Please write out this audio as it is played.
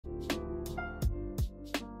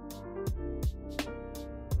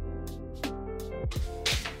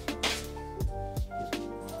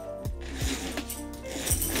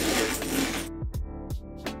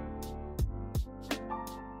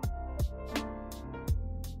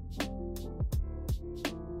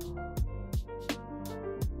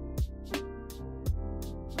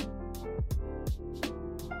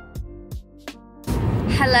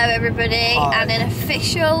Hello everybody. Hi. And an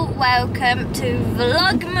official welcome to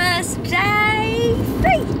Vlogmas Day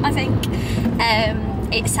 3, I think.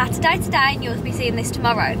 It's Saturday today and you'll be seeing this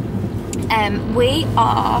tomorrow. We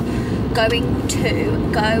are going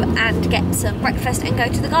to go and get some breakfast and go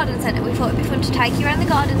to the garden centre. We thought it'd be fun to take you around the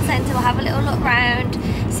garden centre. We'll have a little look round,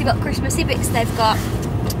 see what Christmassy bits they've got.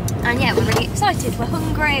 And yeah, we're really excited. We're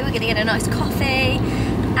hungry, we're gonna get a nice coffee.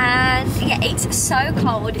 And yeah, it's so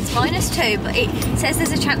cold. It's -2, but it says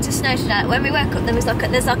there's a chance of snow tonight. When we woke up, there's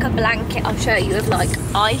like a blanket. I'll show you of like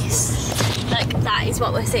ice. Like that is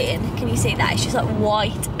what we're seeing. Can you see that? It's just like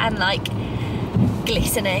white and like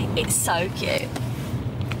glistening. It's so cute.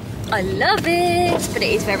 I love it, but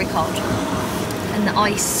it is very cold. And the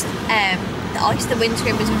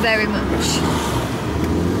windscreen was very much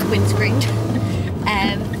windscreened.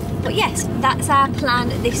 But yes, that's our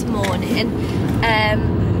plan this morning.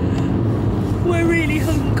 We're really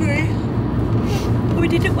hungry. We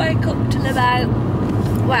didn't wake up till about,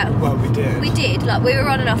 well we did. We did, like we were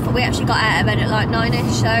on and off, but we actually got out of bed at like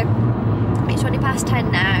 9ish, so it's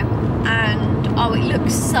 10 now, and oh, it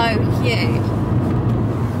looks so cute.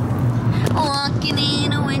 Walking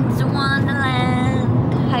in a winter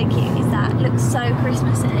wonderland. How cute is that? It looks so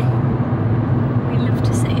Christmassy. We love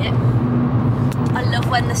to see it. I love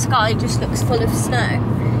when the sky just looks full of snow.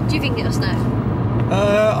 Do you think it'll snow?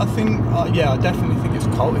 I think, yeah, I definitely think it's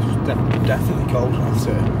cold. It's definitely cold enough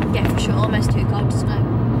to... Yeah, for sure. Almost too cold to snow.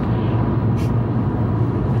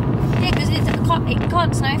 Yeah, because it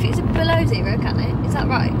can't snow if it's below 0, can it? Is that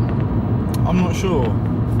right? I'm not sure.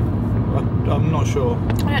 I'm not sure.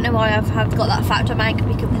 I don't know why I've got that fact. I might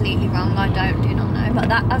be completely wrong. I do not know. But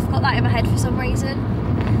I've got that in my head for some reason.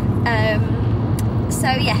 So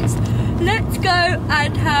yes, let's go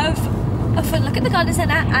and have a fun look at the garden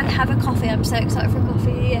centre and have a coffee. I'm so excited for a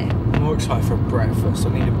coffee. Are you? I'm more excited for a breakfast. I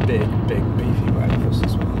need a big beefy breakfast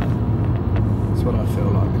as well. That's what I feel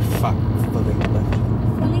like. Full England.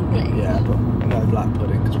 Full England? Yeah, but no black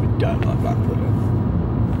pudding because we don't like black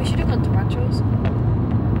pudding. We should have gone to Bradshaw's.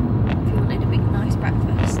 If you wanted a big nice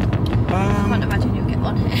breakfast. I can't imagine you'll get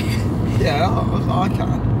one here. Yeah, I can.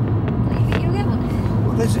 You think you'll get one here?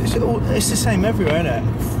 It's the same everywhere, isn't it?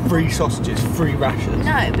 Free sausages, free rashers.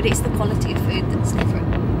 No, but it's the quality of food that's different.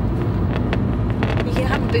 You can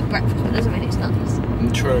have a big breakfast, but it doesn't mean it's nice.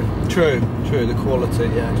 True. The quality,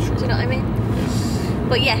 yeah, true. Do you know what I mean?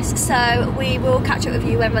 But yes, so we will catch up with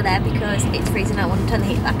you when we're there because it's freezing. I want to turn the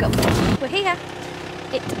heat back up. We're here.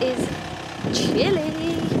 It is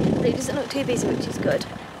chilly, but it doesn't look too busy, which is good.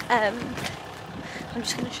 I'm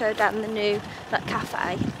just going to show Dan the new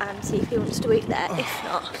cafe and see if he wants to eat there. If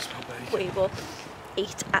not, we will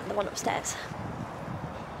eat at the one upstairs.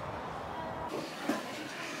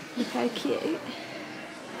 Look how cute.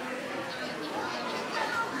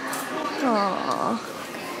 Aww.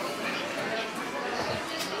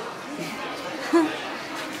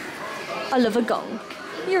 I love a gonk.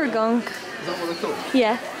 You're a gonk. Is that what they're called?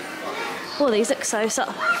 Yeah. Oh, these look so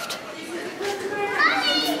soft.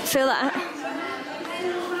 Feel that?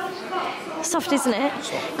 Soft, isn't it?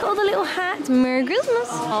 Got all the little hats. Merry Christmas.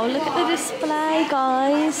 Oh, look at the display,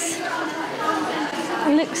 guys.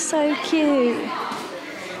 It looks so cute.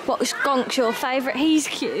 What's Gonk's your favourite? He's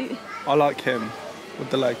cute. I like him with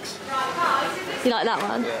the legs. You like that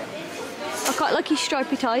one? Yeah. I quite like his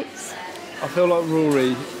stripy tights. I feel like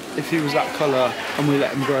Rory, if he was that colour and we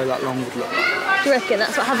let him grow that long, would look like. Do you reckon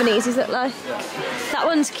that's what Havanese look like? Yeah. That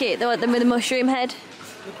one's cute, the one with the mushroom head.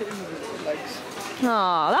 Look at him with the legs.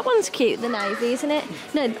 Oh, that one's cute, the navy, isn't it?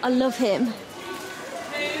 No, I love him.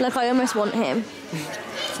 Like, I almost want him.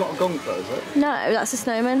 It's not a gonk though, is it? No, that's a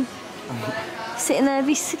snowman. Sitting there with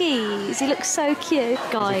his skis. He looks so cute.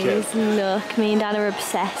 Guys, look, me and Dan are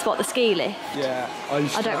obsessed. What, the ski lift? Yeah.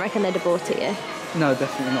 I don't reckon they'd have bought it yet. No,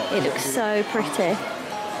 definitely not. It looks so pretty.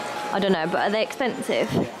 I don't know, but are they expensive?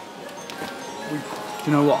 Do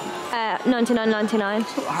you know what? $99.99.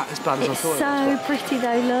 It's not as bad as I thought. It's so pretty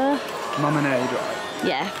though, look. Mum and Aid, right?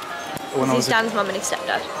 Yeah. When I was Dan's mum and his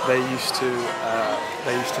stepdad. They used to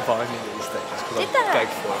buy me these things because I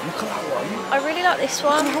begged for them. Look at that one. I really like this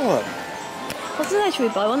one. Look at that one. What's the should we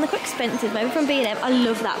buy one? They're quite expensive, maybe from B&M. I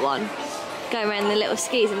love that one. Going around the little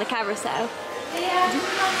skis in the carousel.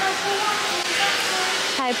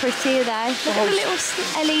 How pretty are they? Look at the little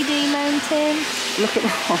LED mountain. Look at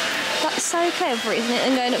that one. That's so clever, isn't it?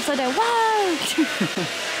 And going upside down. Whoa!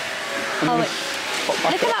 Oh, wait.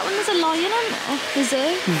 Look at that one, there's a lion on there. The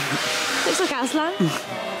zoo. Looks like Aslan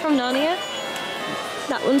from Narnia.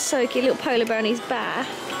 That one's so cute, little polar bear on his back.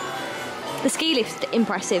 The ski lift's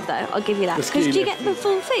impressive though, I'll give you that. Because do you get the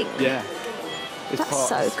full thing? Yeah. That's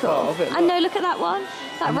so cool. I know, look at that one.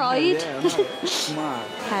 That ride. Yeah, I know. It's mad.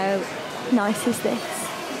 How nice is this?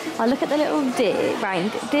 Oh, look at the little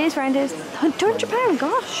reindeers, £200,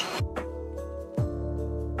 gosh.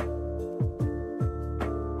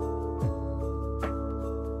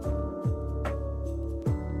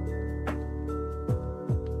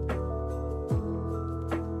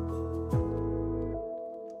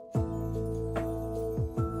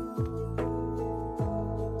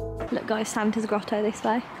 Look guys, Santa's grotto this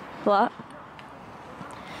way. What?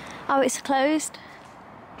 Oh, it's closed.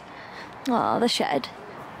 Oh, the shed.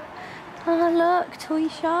 Oh look, toy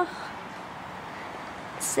shop.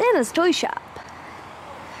 Santa's toy shop.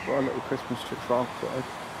 Got a little Christmas tree for outside.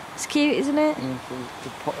 It's cute, isn't it? Yeah,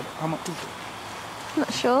 how much is it? I'm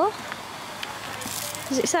not sure.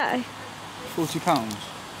 Does it say? £40.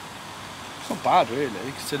 It's not bad really,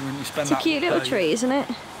 considering you spend that. It's a cute little tree, isn't it?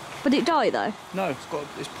 Would it die though? No, it's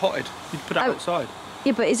potted. You'd put it outside.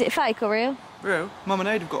 Yeah, but is it fake or real? Real. Mum and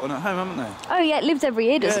Aid have got one at home, haven't they? Oh yeah, it lives every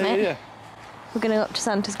year, doesn't it? Yeah. We're going to go up to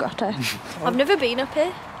Santa's grotto. I've never been up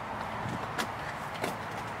here.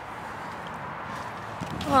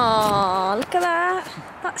 Oh, look at that.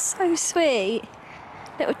 That's so sweet.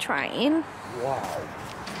 Little train. Wow.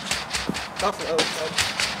 That's what else.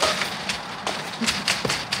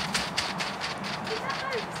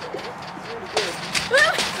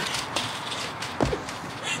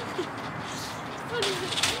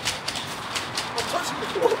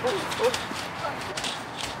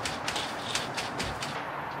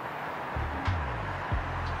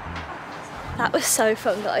 That was so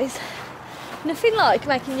fun, guys. Nothing like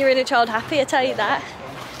making your inner child happy, I tell you that.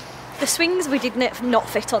 The swings we did not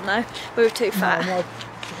fit on though, we were too fat. No,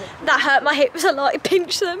 that hurt my hips a lot, it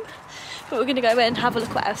pinched them. But we're gonna go in and have a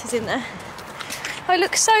look what else is in there. Oh, it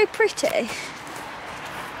looks so pretty. It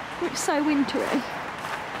looks so wintry.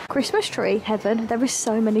 Christmas tree heaven. There are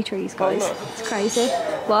so many trees, guys. Oh, it's crazy.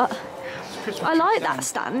 What? I like that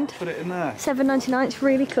stand. Put it in there. $7.99, it's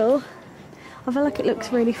really cool. I feel like it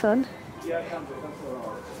looks really fun.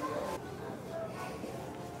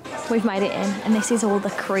 We've made it in, and this is all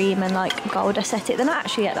the cream and like gold aesthetic. They're not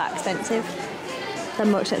actually that expensive. They're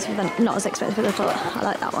more expensive than, not as expensive as I thought. I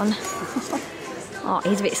like that one. Oh,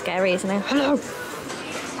 he's a bit scary, isn't he? Hello.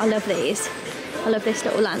 I love these. I love this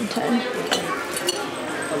little lantern.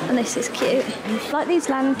 And this is cute. I like these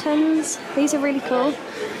lanterns. These are really cool.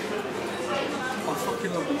 I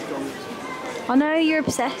fucking love these gongs. I know you're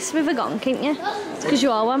obsessed with a gonk, aren't you? It's because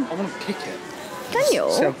you are one. I want to kick it. Can you?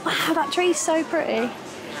 Wow, that tree's so pretty.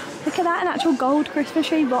 Look at that, an actual gold Christmas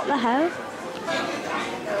tree. What the hell?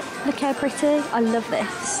 Look how pretty. I love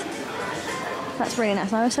this. That's really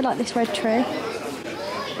nice. I also like this red tree.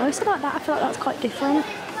 I also like that. I feel like that's quite different.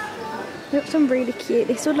 It looks really cute.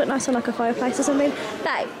 This would look nice on like a fireplace or something.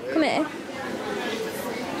 Babe, come here.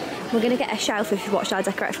 We're going to get a shelf if you watched our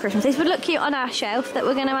decorate for Christmas. This would look cute on our shelf that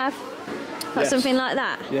we're going to have. Got something like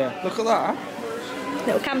that. Yeah, look at that.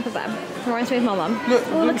 Little camper van. Reminds me of my mum. Look,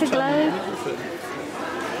 oh, look a globe.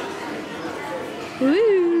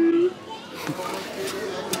 Woo!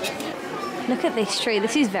 Look at this tree.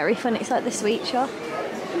 This is very fun. It's like the sweet shop.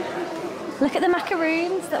 Look at the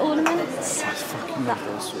macaroons, the ornaments. I fucking love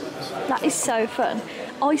those sweets. That is so fun.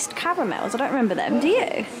 Iced caramels. I don't remember them. Do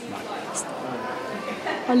you?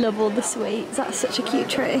 I love all the sweets. That's such a cute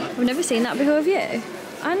tree. I've never seen that before, have you?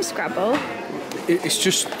 And Scrabble. It's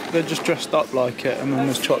just, they're just dressed up like it, and then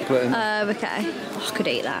there's chocolate in it. Oh, okay. Oh, I could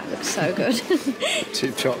eat that. It looks so good.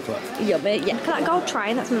 Tube chocolate. Yummy. Yeah, look at that gold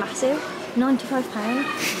train. That's massive.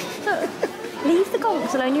 £95. Leave the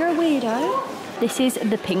gonks alone. You're a weirdo. This is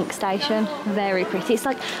the pink station. Very pretty. It's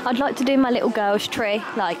like, I'd like to do my little girl's tree,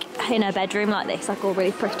 like in her bedroom like this, like all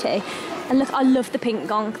really pretty. And look, I love the pink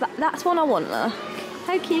gonk. That's one I want, look.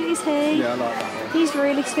 How cute is he? Yeah, I like that one. He's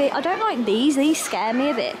really sweet. I don't like these. These scare me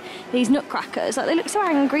a bit. These nutcrackers. Like, they look so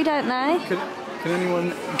angry, don't they? Can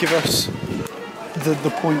anyone give us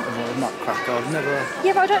the point of a nutcracker? I've never...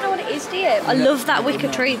 Yeah, but I don't know what it is, do you? I love that wicker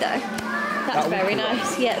tree, though. That's very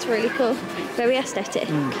nice. Yeah, it's really cool. Very aesthetic.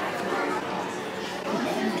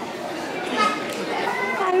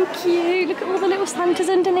 How cute. Look at all the little Santas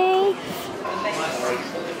underneath.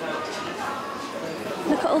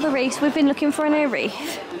 Look at all the wreaths. We've been looking for a new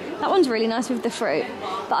wreath. That one's really nice with the fruit,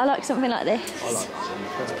 but I like something like this. I like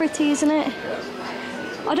that. It's pretty, isn't it?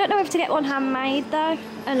 I don't know if to get one handmade though,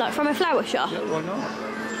 and like from a flower shop. Yeah, why not?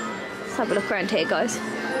 Let's have a look around here, guys.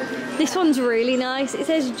 This one's really nice. It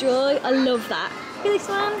says joy. I love that. Look at this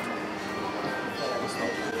one.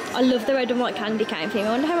 I love the red and white candy cane theme. I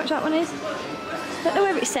wonder how much that one is. I don't know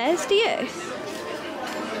where it says, do you?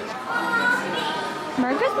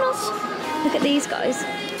 Merry Christmas. Look at these guys.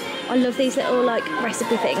 I love these little like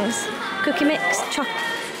recipe things. Cookie mix,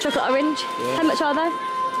 Chocolate orange. Yeah. How much are they?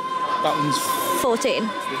 That one's 14.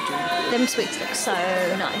 Them sweets look so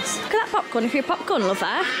nice. Look at that popcorn. If you're a popcorn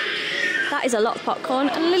lover, that is a lot of popcorn.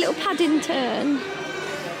 And a little Paddington.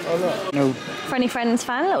 Oh, look. No. For any friends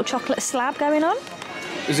fan, a little chocolate slab going on.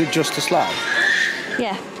 Is it just a slab?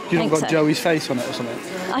 Yeah. You not got Joey's face on it or something?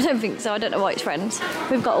 I don't think so. I don't know why it's friends.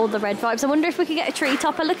 We've got all the red vibes. I wonder if we could get a tree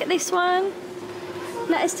topper. Look at this one.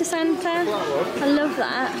 Letters to Santa. I love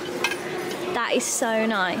that. That is so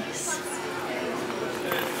nice.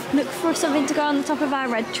 Look for something to go on the top of our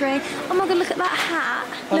red tree. Oh my god, look at that hat.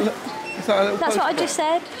 Look. Is that a little That's what I just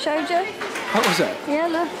said. Showed you. What was it? Yeah,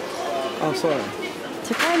 look. Oh, sorry.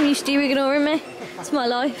 It's okay, I'm used to you ignoring me. It's my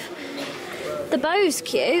life. The bow's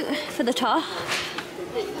cute for the top.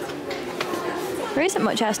 There isn't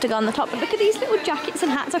much else to go on the top, but look at these little jackets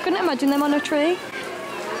and hats. I couldn't imagine them on a tree.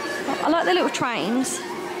 I like the little trains.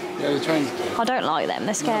 Yeah, the trains. I don't like them,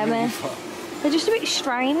 they scare me. They're just a bit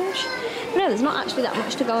strange. No, there's not actually that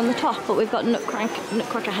much to go on the top, but we've got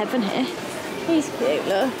Nutcracker Heaven here. He's cute,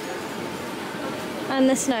 look. And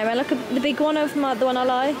the snowman, look at the big one of the one I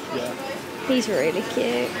like. Yeah. He's really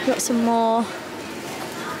cute. Got some more.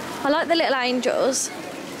 I like the little angels.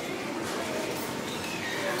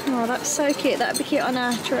 Oh, that's so cute. That'd be cute on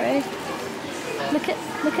our tree. Look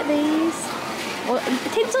at these. Well,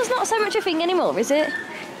 tinsel's not so much a thing anymore, is it?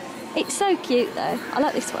 It's so cute though. I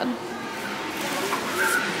like this one.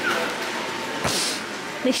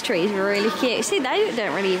 This tree is really cute. See, they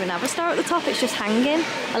don't really even have a star at the top. It's just hanging.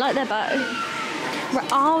 I like their bow. Right,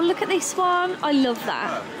 oh, look at this one. I love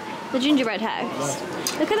that. The gingerbread house.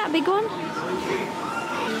 Look at that big one.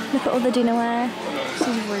 Look at all the dinnerware. This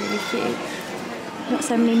is really cute. Got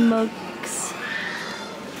so many mugs.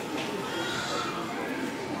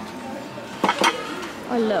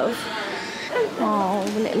 I love. Oh,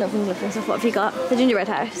 the little loving glove and stuff. What have you got? The gingerbread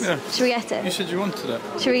house? Yeah. Should we get it? You said you wanted it.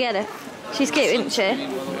 Should we get it? She's cute, isn't she?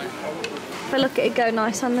 But look at it go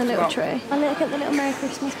nice on the little tree. Oh, look at the little Merry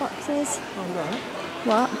Christmas boxes. Oh, no.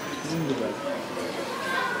 What? Gingerbread.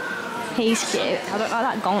 He's cute. I don't like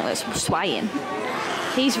that gauntlet that's swaying.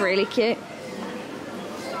 He's really cute.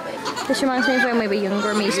 This reminds me of when we were younger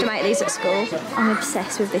and we used to make these at school. I'm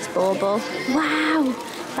obsessed with this bauble. Wow,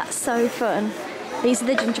 that's so fun. These are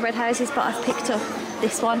the gingerbread houses, but I've picked up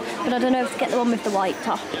this one. But I don't know if to get the one with the white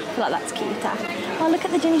top. I feel like that's cuter. Oh, look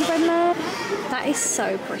at the gingerbread man. That is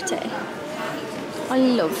so pretty. I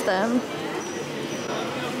love them.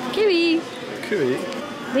 Kiwi. Kiwi.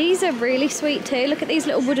 These are really sweet too. Look at these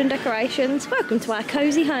little wooden decorations. Welcome to our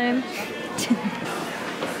cosy home.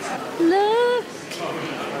 Look.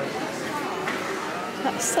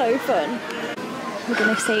 That's so fun. We're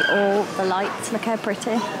going to see all the lights. Look how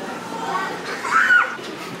pretty.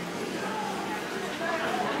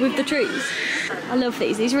 With the trees. I love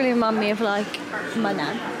these. These really remind me of like my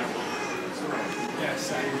nan.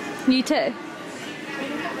 You too?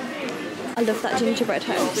 I love that gingerbread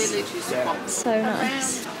house. Yeah. So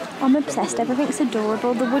nice. I'm obsessed. Everything's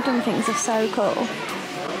adorable. The wooden things are so cool.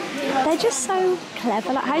 They're just so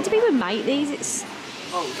clever. Like, how do people make these? It's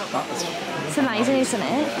amazing, isn't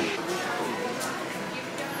it?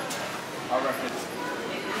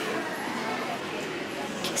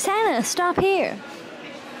 Santa, stop here.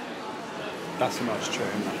 That's a nice tree,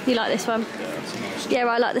 isn't it? You like this one? Yeah, that's a nice tree. Yeah,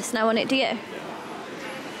 I like the snow on it. Do you?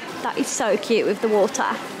 That is so cute with the water,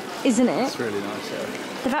 isn't it? It's really nice, yeah.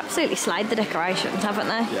 They've absolutely slayed the decorations, haven't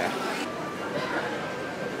they? Yeah.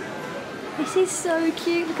 This is so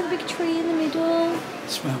cute. Look at the big tree in the middle. It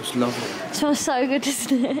smells lovely. It smells so good,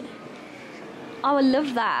 doesn't it? Oh, I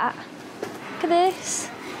love that. Look at this.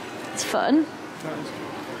 It's fun.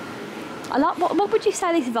 I like, what would you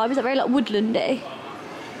say this vibe is? Like very like woodlandy,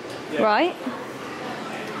 Yeah. right?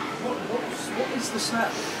 What is the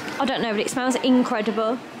smell? I don't know, but it smells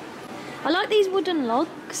incredible. I like these wooden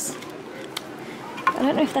logs. I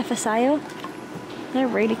don't know if they're for sale. They're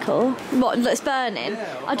really cool. What, that's burning?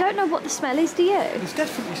 Yeah. I don't know what the smell is, do you? There's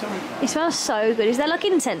definitely something. It smells so good. Is there like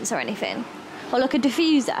incense or anything? Or like a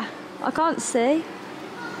diffuser? I can't see.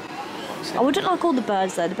 I wouldn't like all the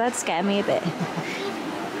birds though. The birds scare me a bit.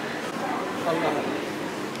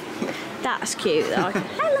 That's cute though.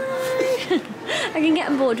 Hello! I can get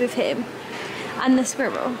on board with him. And the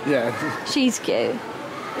squirrel. Yeah. She's cute.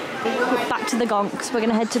 Back to the gonks. We're going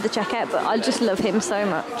to head to the checkout, but I just love him so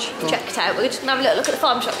much. Checked out. We're just going to have a little look at the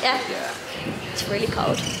farm shop, yeah? Yeah. It's really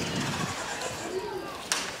cold.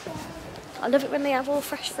 I love it when they have all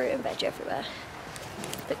fresh fruit and veg everywhere.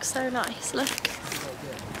 Looks so nice. Look.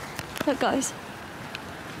 Look, guys.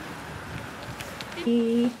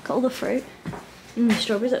 Got all the fruit. The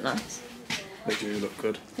strawberries look nice. They do look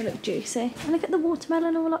good. They look juicy. And look at the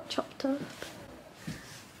watermelon all like chopped up.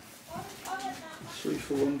 3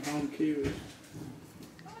 for £1 kiwi.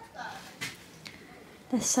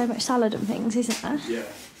 There's so much salad and things, isn't there? Yeah.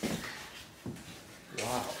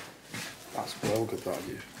 Wow. That's well good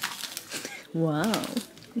value. Wow.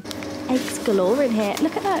 Eggs galore in here.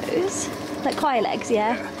 Look at those. Like quail eggs,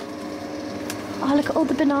 yeah? Oh, look at all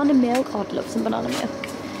the banana milk. Oh, I'd love some banana milk.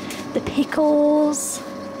 The pickles.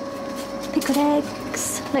 Pickled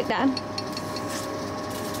eggs. Look down.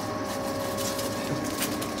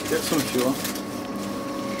 Get some if you want.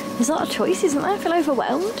 There's a lot of choice, isn't there? I feel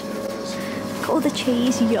overwhelmed. Look at all the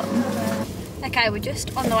cheese, yum. Okay, we're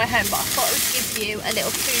just on the way home, but I thought I would give you a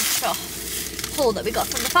little food shop haul that we got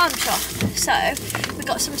from the farm shop. So, we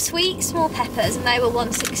got some sweet small peppers and they were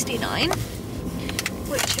 $1.69,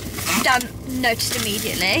 which Dan noticed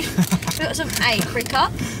immediately. We got some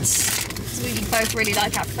apricots. So we both really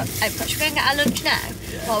like apricots. We're going to get our lunch now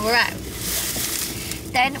while we're out.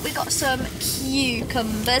 Then we got some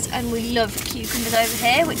cucumbers, and we love cucumbers over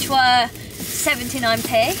here, which were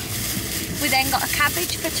 79p. We then got a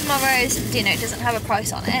cabbage for tomorrow's dinner. It doesn't have a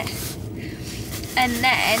price on it. And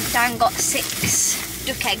then Dan got 6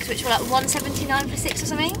 duck eggs, which were like $1.79 for 6 or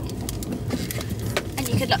something. And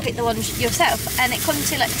you could like pick the ones yourself, and it comes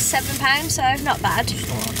to like £7, so not bad.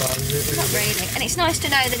 Not really. And it's nice to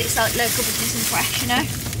know that it's like local business and fresh, you know.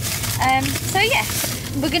 So yeah.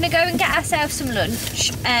 We're going to go and get ourselves some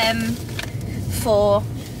lunch for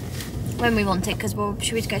when we want it, because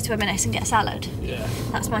should we go to M&S and get a salad? Yeah.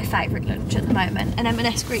 That's my favourite lunch at the moment, an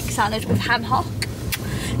M&S Greek salad with ham hock.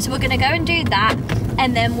 So we're going to go and do that,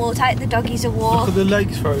 and then we'll take the doggies a walk. Look at the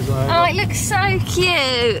legs frozen over. Oh, it looks so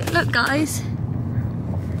cute. Look, guys.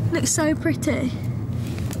 Looks so pretty.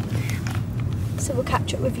 So we'll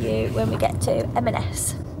catch up with you when we get to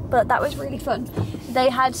M&S. But that was really fun. They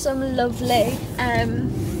had some lovely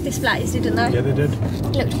displays, didn't they? Yeah, they did.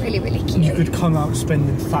 It looked really, really cute. You could come out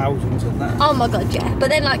spending thousands on that. Oh my god, yeah. But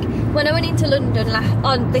then, like, when I went into London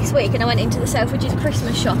this week and I went into the Selfridges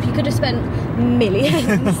Christmas shop, you could have spent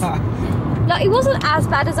millions. Like, it wasn't as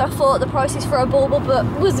bad as I thought the prices for a bauble, but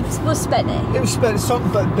was spending. It was spent,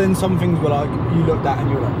 but then some things were like, you looked at and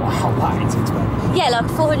you were like, wow, that is expensive. Yeah, like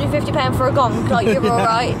 £450 for a gong, like you're Yeah.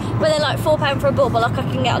 alright. But then like £4 for a bauble, like I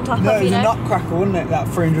can get on top No, of, it you was a know. nutcracker, wasn't it? That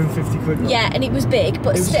 350 quid. Yeah, and it was big,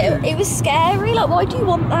 but still, it was scary. Like, why do you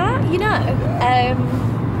want that? You know.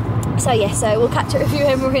 Yeah. So yeah, so we'll catch up with you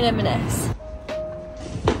when we're in M&S.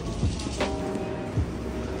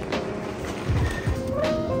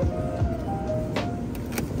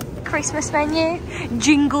 Christmas menu,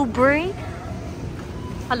 Jingle Brie.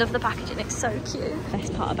 I love the packaging, it's so cute.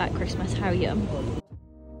 Best part about Christmas, how yum.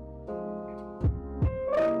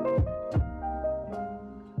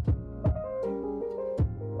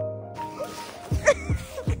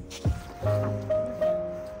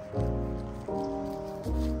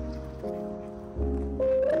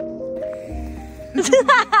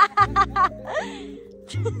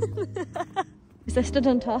 Is they stood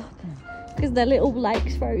on top? Because their little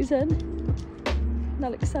lake's frozen.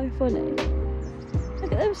 That looks so funny.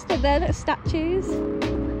 Look at them stood there, little statues.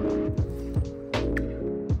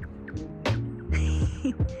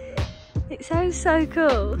 It sounds so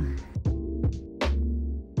cool.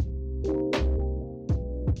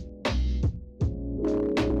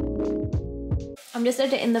 I'm just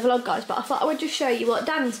editing the vlog, guys, but I thought I would just show you what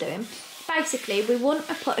Dan's doing. Basically, we want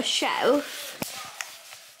to put a shelf.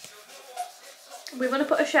 We want to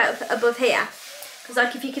put a shelf above here, because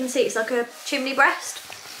like if you can see, it's like a chimney breast.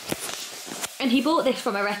 And he bought this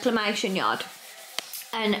from a reclamation yard.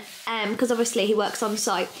 And because obviously he works on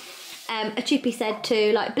site, a chippy said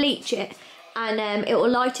to like bleach it, and it will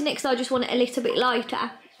lighten it, because I just want it a little bit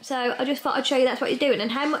lighter. So I just thought I'd show you that's what he's doing.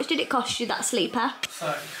 And how much did it cost you, that sleeper?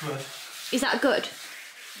 30 quid. Is that good?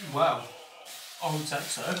 Well, I would say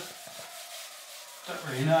so. Don't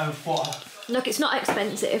really know what. Look, it's not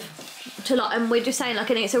expensive to like, and we're just saying like,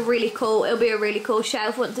 and it's a really cool. It'll be a really cool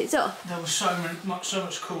shelf once it's up. There was so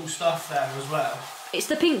much cool stuff there as well. It's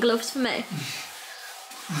the pink gloves for me.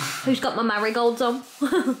 Who's got my marigolds on?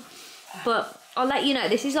 But I'll let you know.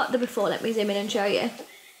 This is like the before. Let me zoom in and show you.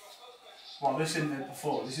 Well, this isn't it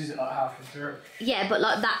before. This is like halfway through. Yeah, but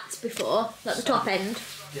like that's before, like the top end.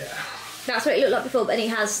 Yeah. That's what it looked like before, but then he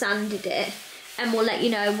has sanded it, and we'll let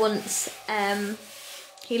you know once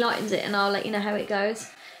he lightens it, and I'll let you know how it goes.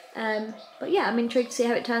 But yeah, I'm intrigued to see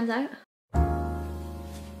how it turns out.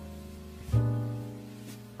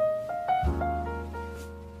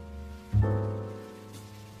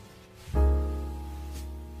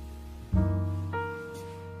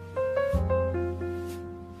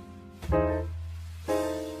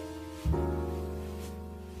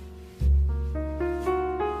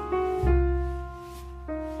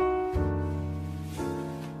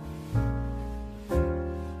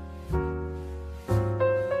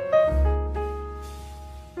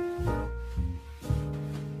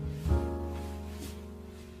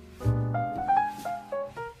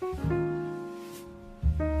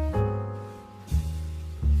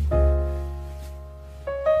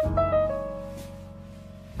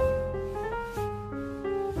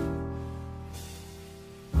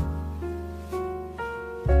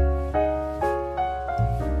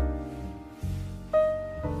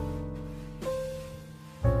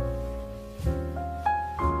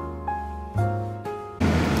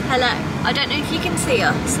 Hello. I don't know if you can see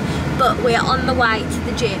us, but we're on the way to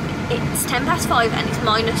the gym. It's 5:10 and it's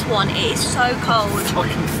 -1. It is so cold.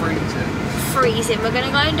 Fucking freezing. Freezing. We're going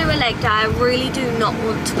to go and do a leg day. I really do not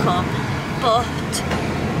want to come, but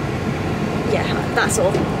yeah, that's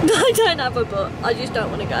all. I don't have a but. I just don't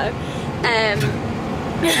want to go.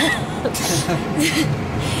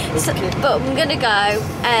 So, but I'm gonna go.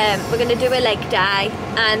 We're gonna do a leg day,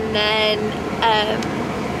 and then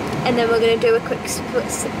we're gonna do a quick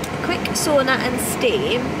sauna and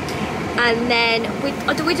steam, and then we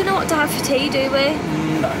don't know what to have for tea, do we?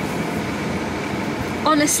 No.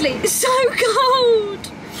 Honestly, it's so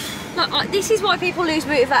cold. Like, this is why people lose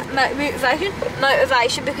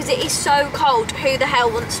motivation, because it is so cold. Who the hell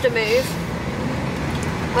wants to move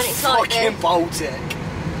when it's like this? Fucking Baltic.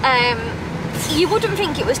 You wouldn't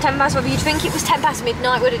think it was 5:10, you'd think it was 10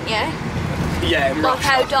 midnight, wouldn't you? Yeah, in like Russia.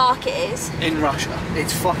 How dark it is. In Russia.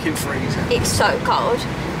 It's fucking freezing. It's so cold.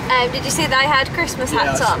 Did you see they had Christmas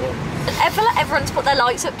hats on? And I feel like everyone's put their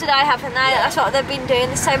lights up today, haven't they? Yeah. That's what they've been doing.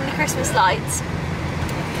 There's so many Christmas lights.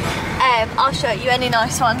 I'll show you any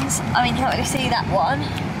nice ones. I mean, you can't really see that one.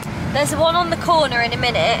 There's one on the corner in a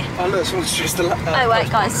minute. Oh look, someone's just a oh wait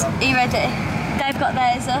guys, are you ready? They've got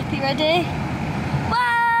theirs up, you ready?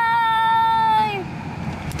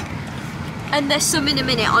 And there's some in a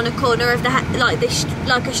minute on a corner of the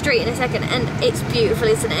like a street in a second, and it's beautiful,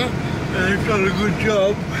 isn't it? They've done a good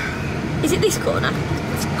job. Is it this corner?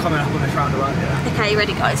 It's coming up on this roundabout, yeah. Okay, you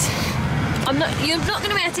ready, guys? You're not going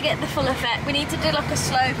to be able to get the full effect. We need to do like a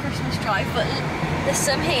slow Christmas drive, but there's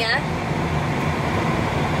some here.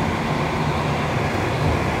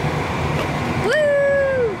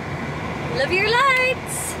 Woo! Love your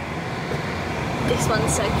lights. This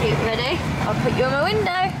one's so cute. Ready? I'll put you on my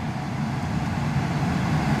window.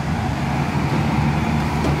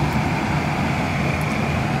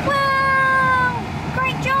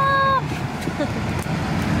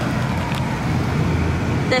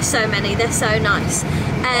 There's so many, they're so nice.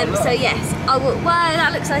 So yes, I will. Wow,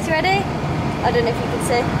 that looks nice. You ready? I don't know if you can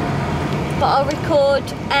see, but I'll record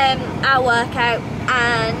our workout,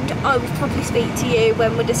 and I will probably speak to you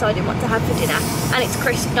when we're deciding what to have for dinner. And it's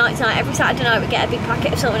crisp night tonight. Every Saturday night we get a big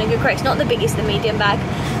packet of something good crisp. Not the biggest, the medium bag,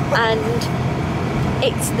 and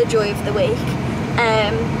it's the joy of the week.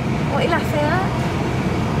 What are you laughing at?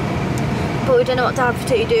 But we don't know what to have for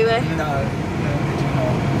tea, do we? No.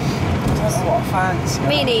 I don't know what I fancy.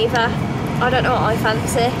 Me neither. I don't know what I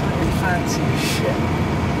fancy. I don't really fancy shit.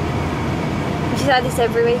 You say this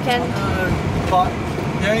every weekend. No, but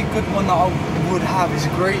the only good one that I would have is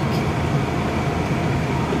Greek.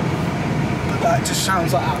 But that just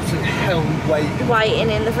sounds like absolute hell waiting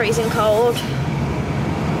in the freezing cold.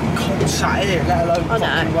 Cold sat here, let alone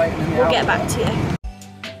fucking waiting in the We'll get back to you.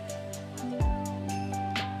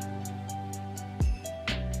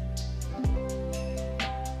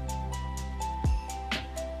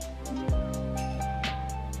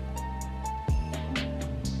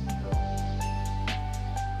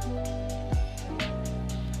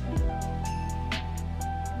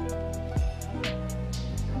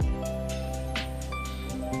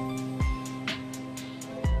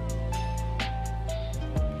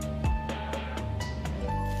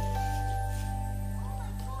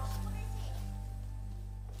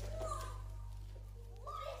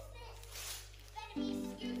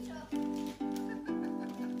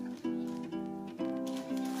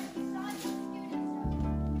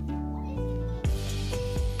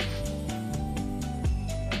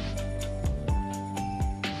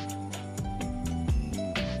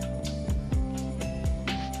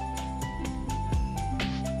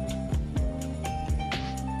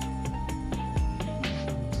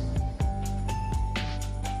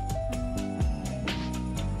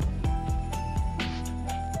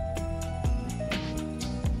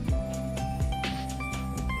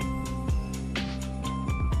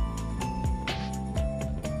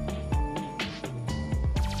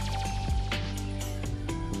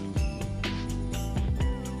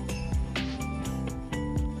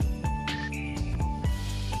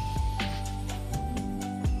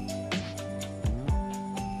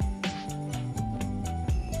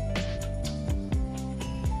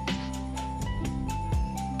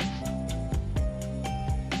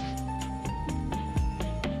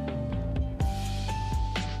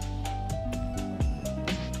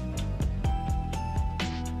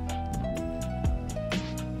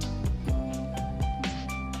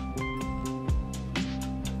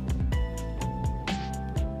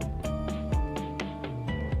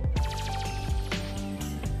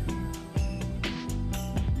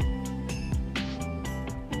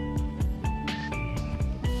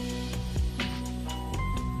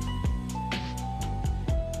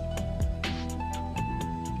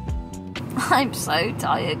 I'm so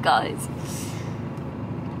tired, guys.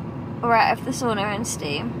 We're out of the sauna and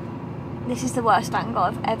steam. This is the worst angle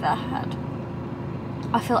I've ever had.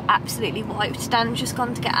 I feel absolutely wiped. Dan's just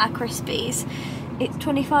gone to get our Crispies. It's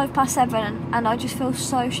 7:25 and I just feel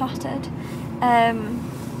so shattered. I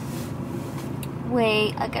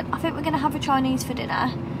think we're gonna have a Chinese for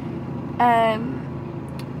dinner.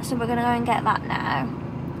 So we're gonna go and get that now,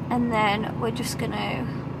 and then we're just gonna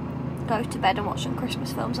go to bed and watch some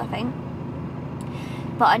Christmas films, I think.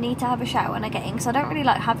 But I need to have a shower when I get in, because I don't really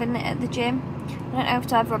like having it at the gym. I don't have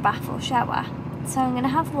to have a bath or shower. So I'm gonna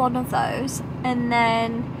have one of those and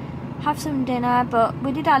then have some dinner. But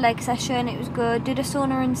we did our leg session, it was good. Did a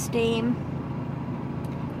sauna and steam,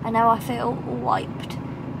 and now I feel wiped.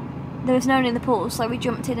 There was no one in the pool, so we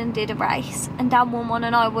jumped in and did a race, and Dan won one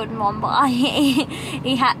and I won one, but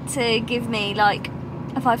he had to give me like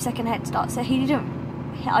a 5-second head start, so I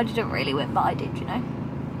didn't really win, but I did, you know.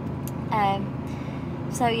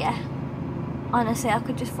 So yeah, honestly I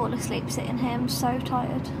could just fall asleep sitting here. I'm so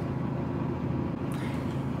tired.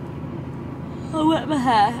 I wet my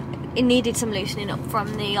hair. It needed some loosening up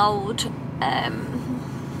from the old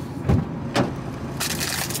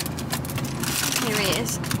here he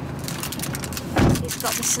is. He's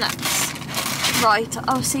got the snacks. Right,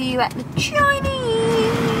 I'll see you at the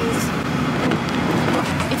Chinese.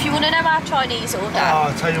 If you want to know our Chinese order. Oh,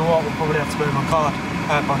 I'll tell you what, we'll probably have to move my card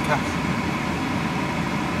by cash.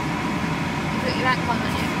 Put your act on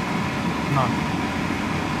you? No.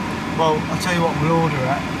 Well, I'll tell you what, we'll order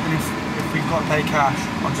it, and if we've got to pay cash,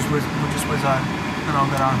 we'll just whiz home, and I'll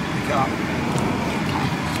go down and pick it up.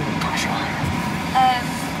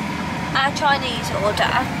 Our Chinese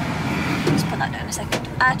order, let's put that down a second.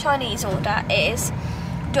 Our Chinese order is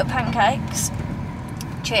duck pancakes,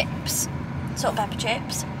 chips, salt and pepper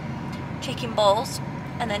chips, chicken balls,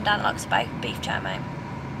 and then Dan likes a beef chow mein.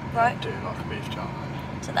 Right? I do like a beef chow mein.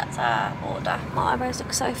 So that's our order. My eyebrows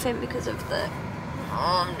look so thin because of the...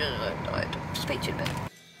 Oh, I'm just so tired. Speak to you in a bit.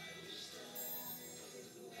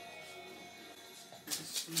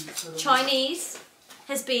 Chinese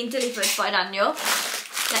has been delivered by Daniel.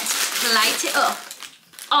 Let's plate it up.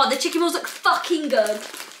 Oh, the chicken balls look fucking good.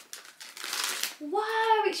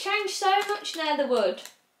 Wow, it's changed so much now, the wood.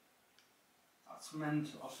 That's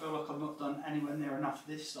mental. I feel like I've not done anywhere near enough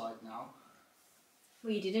this side now.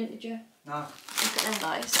 Well, you didn't, did you? No. Look at them,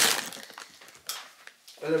 guys.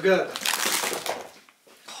 They look good.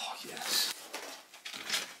 Oh, yes.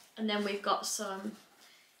 And then we've got some...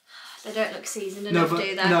 They don't look seasoned enough,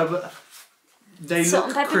 do they? No, but they salt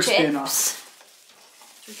look and pepper crispy chips. enough.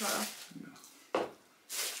 Should we try one?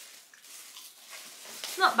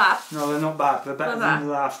 Not bad. No, they're not bad. They're better than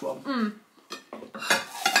the last one.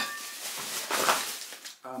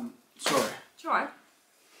 Sorry. It's alright.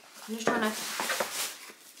 I'm just trying to...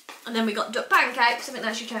 And then we got duck pancakes. I think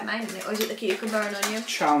that's your chow mein, isn't it? Or is it the cucumber and onion?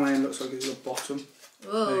 Chow mein looks like it's the bottom.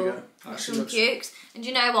 Oh, there you go. some cukes. And do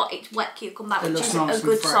you know what? It's wet cucumber, It which looks is nice a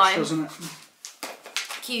good and fresh, sign. doesn't it?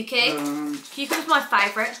 Cucumber's my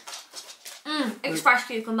favourite. It's fresh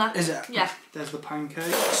cucumber. Is it? Yeah. There's the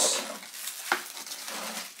pancakes.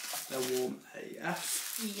 They're warm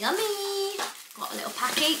AF. Yummy. Got a little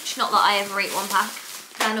pack each. Not that I ever eat one pack.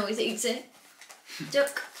 Dan always eats it.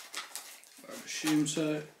 Duck. I would assume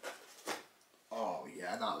so. Oh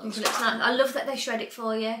yeah, that looks Nice. I love that they shred it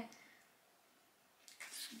for you.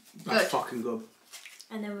 That's Good. fucking good.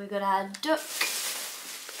 And then we're gonna add duck.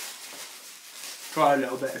 Try a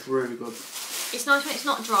little bit, it's really good. It's nice when it's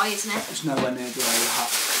not dry, isn't it? It's nowhere near dry with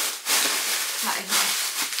that. That is nice.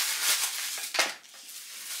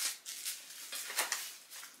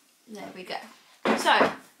 There we go.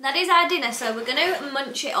 So, that is our dinner, so we're going to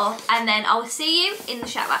munch it up and then I'll see you in the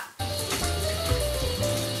shower.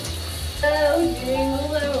 Oh, jingle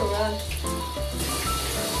bell rock.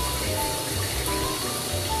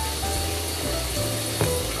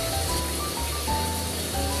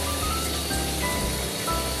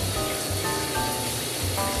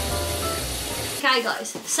 Okay guys,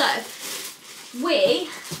 so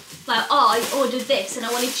I ordered this and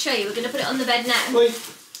I wanted to show you. We're going to put it on the bed now. Wait.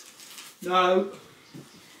 No.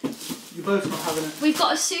 You're both not having it. We've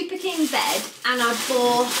got a Super King bed and I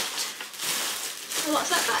bought... Oh, what's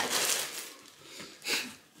that bed?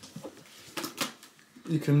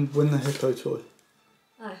 You can win the hippo toy.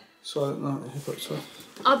 Oh. Silent Night hippo toy.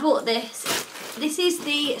 I bought this. This is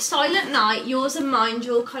the Silent Night Yours and Mine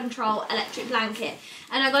Dual Control Electric Blanket.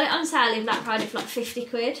 And I got it on sale in Black Friday for like 50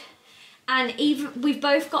 quid. And we've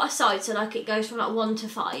both got a side, so like it goes from like 1 to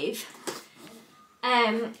 5.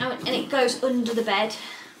 And it goes under the bed.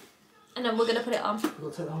 And then we're going to put it on. You've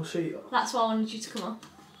got to take the whole sheet off. That's why I wanted you to come up.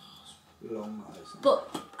 Long nights.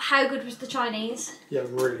 But how good was the Chinese? Yeah,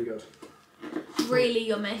 really good. Really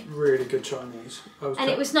yummy. Really good Chinese. And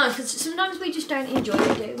it was nice, because sometimes we just don't enjoy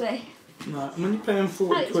it, do we? No, and when you're paying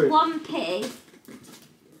 40 it's quid... 1p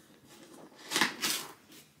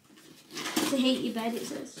to heat your bed, it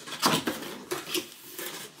says.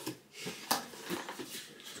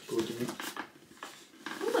 It's good, isn't it?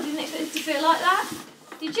 Oh, I didn't expect it to feel like that.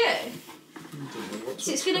 Did you?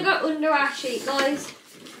 So it's going to go under our sheet, guys.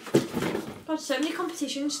 God, so many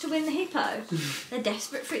competitions to win the hippo. They're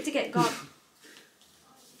desperate for it to get gone.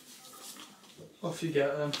 Off you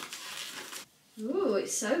get them. Ooh,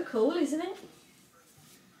 it's so cool, isn't it?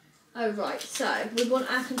 Oh, right, so we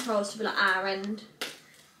want our controls to be like our end.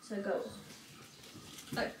 So go.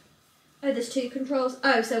 Oh, there's 2 controls.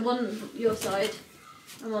 Oh, so one on your side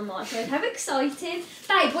and one on my side. How exciting.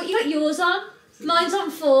 Babe, what you got yours on? Mine's on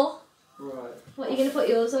 4. Right. What are you going to put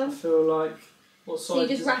yours on? I feel like... What side? So you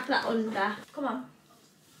just wrap that under. Come on.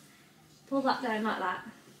 Pull that down like that.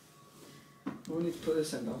 We need to put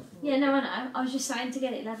this end on. Yeah, no, I know. I was just saying to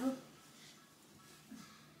get it level.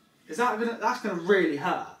 Is that gonna... That's gonna really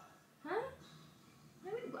hurt? Huh?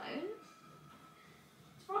 No, it won't.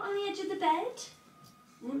 It's right on the edge of the bed.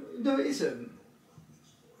 Well, no, it isn't.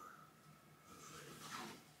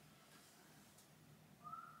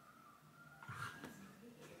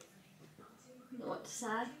 I don't know what to say.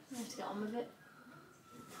 I have to get on with it.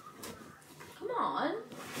 Come on.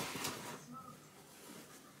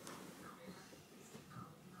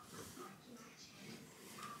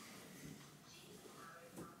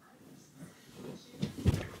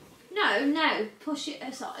 No, push it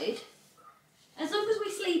aside. As long as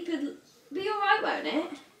we sleep, it'll be alright, won't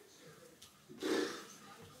it?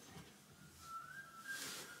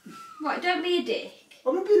 Right, don't be a dick.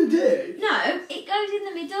 I'm not being a dick. No, it goes in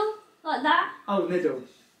the middle, like that. Oh, middle.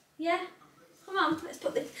 Yeah. Come on, let's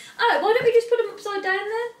put this. Oh, why don't we just put them upside down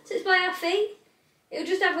then? So it's by our feet. It'll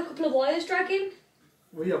just have a couple of wires dragging.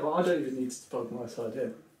 Well, yeah, but I don't even need to plug my side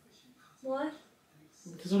in. Why?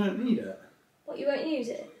 Because I don't need it. What, you won't use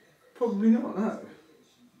it? Probably not, no.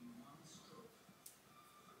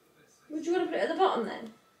 Would you want to put it at the bottom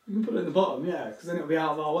then? You can put it in the bottom, yeah, because then it'll be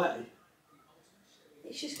out of our way.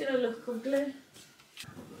 It's just going to look ugly.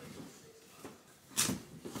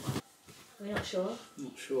 We're not sure. I'm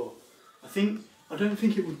not sure. I don't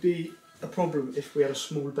think it would be a problem if we had a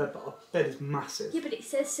small bed, but our bed is massive. Yeah, but it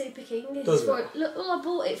says Super King. Does it? Look, well, I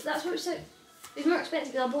bought it. That's what it's so. It's more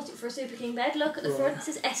expensive because I bought it for a Super King bed. Look at the front. It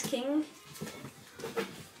says S King.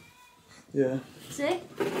 Yeah. See?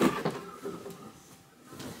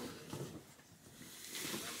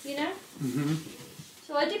 You know? Mhm.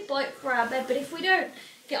 So I did buy it for our bed, but if we don't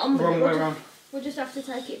get on with Wrong it, way around. we'll just have to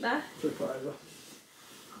take it back. Flip it over.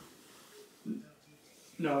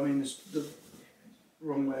 No, I mean it's the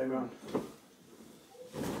wrong way around.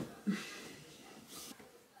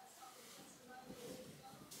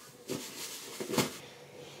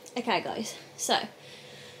 Okay, guys. So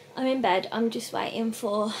I'm in bed. I'm just waiting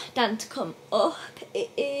for Dan to come up.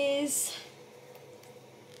 It is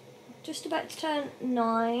just about to turn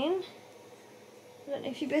 9. I don't know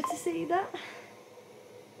if you'll be able to see that.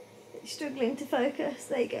 It's struggling to focus.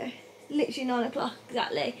 There you go. Literally 9 o'clock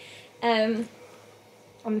exactly.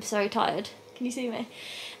 I'm so tired. Can you see me?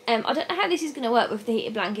 I don't know how this is going to work with the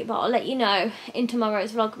heated blanket, but I'll let you know in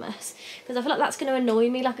tomorrow's vlogmas, because I feel like that's going to annoy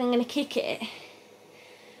me, like I'm going to kick it.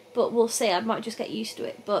 But we'll see. I might just get used to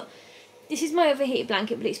it. But this is my overheated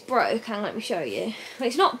blanket, but it's broke. Hang on, let me show you. Well,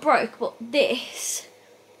 it's not broke, but this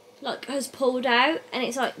like has pulled out, and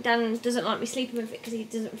it's like Dan doesn't like me sleeping with it because he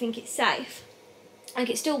doesn't think it's safe. Like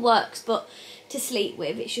it still works, but to sleep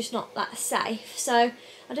with, it's just not that safe. So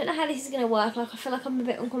I don't know how this is going to work. Like I feel like I'm a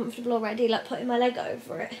bit uncomfortable already, like putting my leg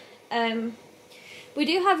over it. We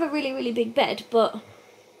do have a really, really big bed, but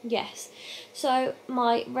yes. So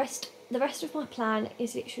the rest of my plan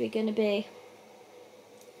is literally going to be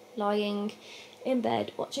lying in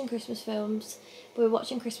bed watching Christmas films. We're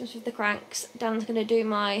watching Christmas with the Cranks. Dan's going to do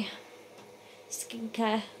my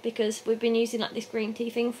skincare because we've been using like this green tea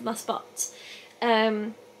thing for my spots.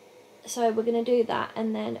 So we're going to do that,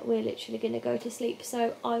 and then we're literally going to go to sleep.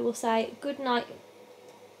 So I will say good night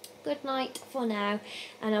for now,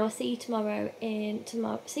 and I will see you tomorrow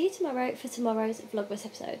for tomorrow's vlogmas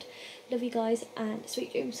episode. Love you guys and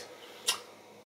sweet dreams.